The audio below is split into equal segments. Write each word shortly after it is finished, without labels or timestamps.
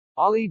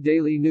Ali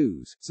Daily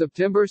News,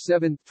 September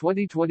 7,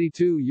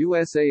 2022.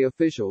 USA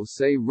officials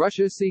say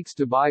Russia seeks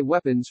to buy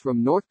weapons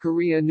from North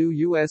Korea. New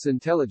U.S.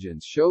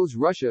 intelligence shows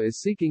Russia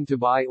is seeking to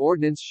buy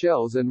ordnance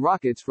shells and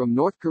rockets from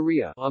North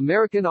Korea,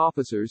 American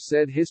officers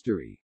said.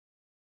 History.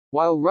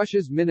 While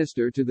Russia's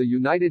minister to the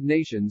United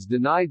Nations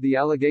denied the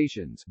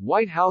allegations,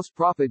 White House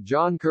prophet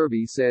John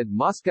Kirby said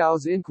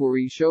Moscow's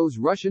inquiry shows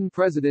Russian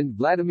President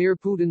Vladimir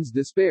Putin's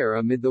despair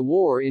amid the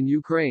war in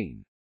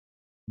Ukraine.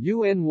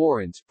 UN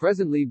warrants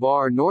presently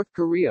bar North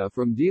Korea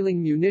from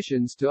dealing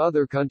munitions to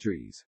other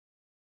countries.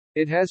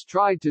 It has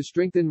tried to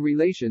strengthen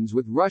relations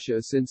with Russia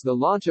since the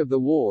launch of the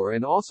war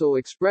and also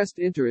expressed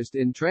interest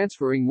in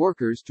transferring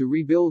workers to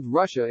rebuild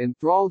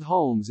Russia-enthralled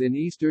homes in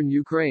eastern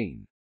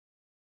Ukraine.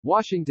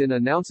 Washington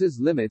announces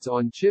limits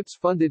on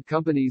chips-funded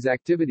companies'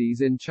 activities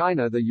in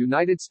China. The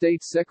United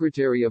States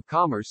Secretary of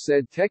Commerce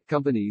said tech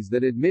companies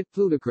that admit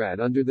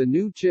plutocrat under the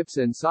new Chips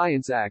and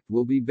Science Act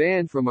will be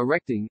banned from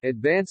erecting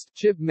advanced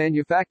chip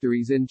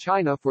manufactories in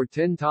China for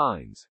 10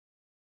 times.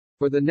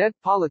 For the Net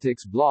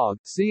Politics blog,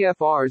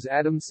 CFR's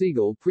Adam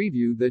Siegel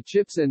previewed the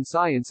Chips and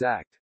Science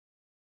Act.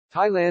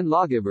 Thailand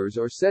lawgivers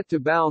are set to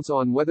bounce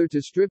on whether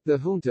to strip the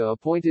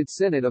junta-appointed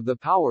Senate of the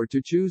power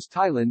to choose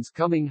Thailand's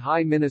coming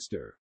High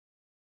Minister.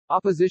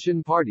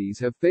 Opposition parties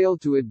have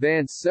failed to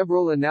advance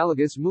several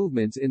analogous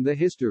movements in the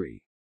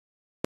history.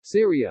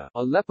 Syria,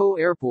 Aleppo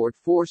airport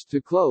forced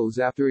to close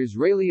after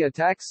Israeli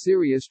attacks.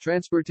 Syria's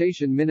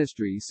transportation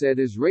ministry said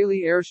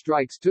Israeli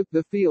airstrikes took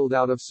the field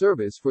out of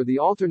service for the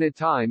alternate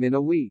time in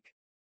a week.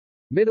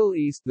 Middle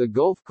East. The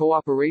Gulf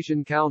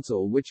Cooperation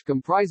Council, which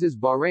comprises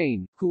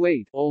Bahrain,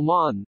 Kuwait,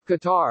 Oman,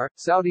 Qatar,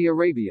 Saudi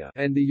Arabia,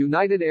 and the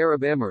United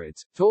Arab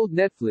Emirates, told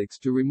Netflix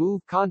to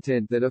remove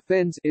content that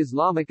offends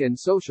Islamic and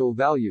social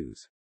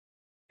values.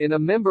 In a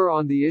member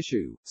on the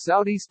issue,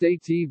 Saudi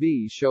state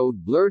TV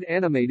showed blurred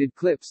animated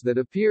clips that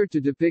appeared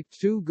to depict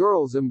two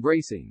girls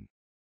embracing.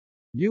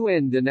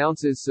 UN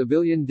denounces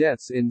civilian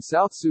deaths in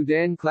South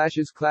Sudan.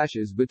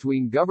 Clashes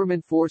between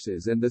government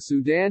forces and the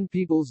Sudan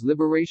People's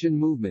Liberation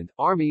Movement,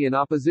 army in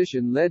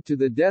opposition led to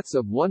the deaths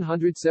of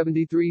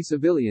 173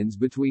 civilians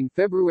between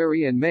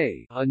February and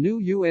May, a new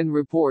UN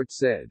report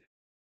said.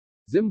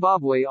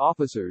 Zimbabwe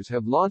officers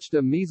have launched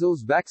a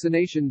measles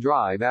vaccination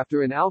drive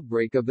after an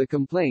outbreak of the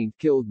complaint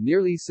killed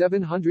nearly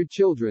 700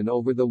 children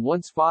over the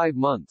once 5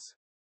 months.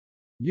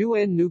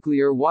 UN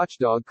nuclear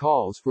watchdog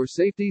calls for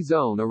safety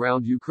zone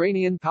around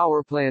Ukrainian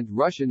power plant.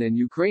 Russian and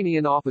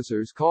Ukrainian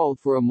officers called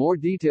for a more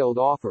detailed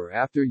offer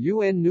after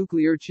UN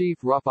nuclear chief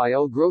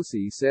Rafael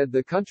Grossi said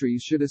the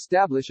countries should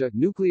establish a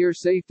nuclear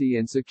safety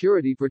and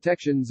security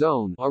protection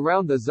zone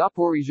around the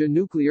Zaporizhzhia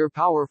nuclear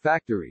power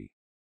factory.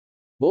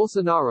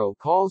 Bolsonaro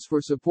calls for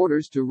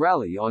supporters to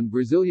rally on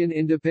Brazilian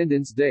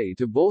Independence Day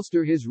to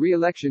bolster his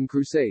re-election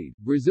crusade.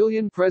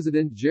 Brazilian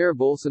President Jair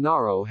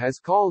Bolsonaro has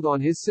called on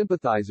his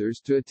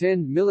sympathizers to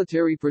attend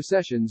military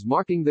processions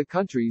marking the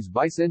country's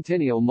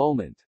bicentennial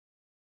moment.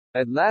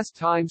 At last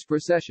time's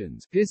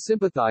processions, his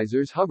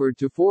sympathizers hovered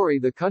to foray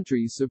the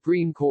country's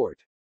Supreme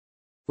Court.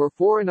 For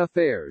Foreign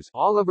Affairs,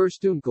 Oliver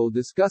Stunkel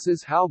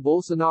discusses how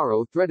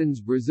Bolsonaro threatens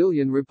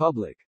Brazilian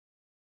Republic.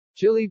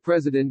 Chile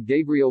President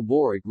Gabriel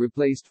Boric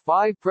replaced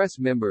 5 press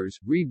members,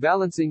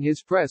 rebalancing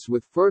his press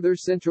with further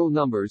central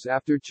numbers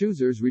after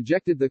choosers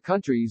rejected the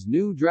country's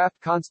new draft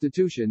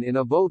constitution in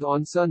a vote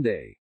on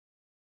Sunday.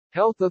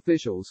 Health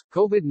officials,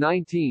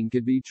 COVID-19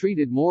 could be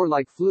treated more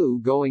like flu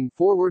going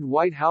forward.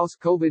 White House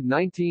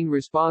COVID-19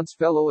 response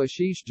fellow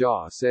Ashish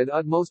Jha said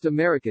most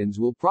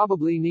Americans will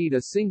probably need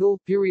a single,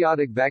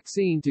 periodic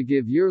vaccine to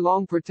give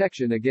year-long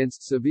protection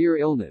against severe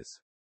illness.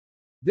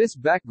 This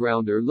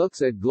backgrounder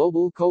looks at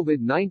global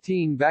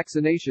COVID-19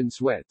 vaccination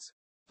sweats.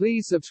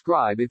 Please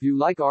subscribe if you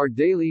like our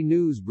daily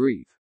news brief.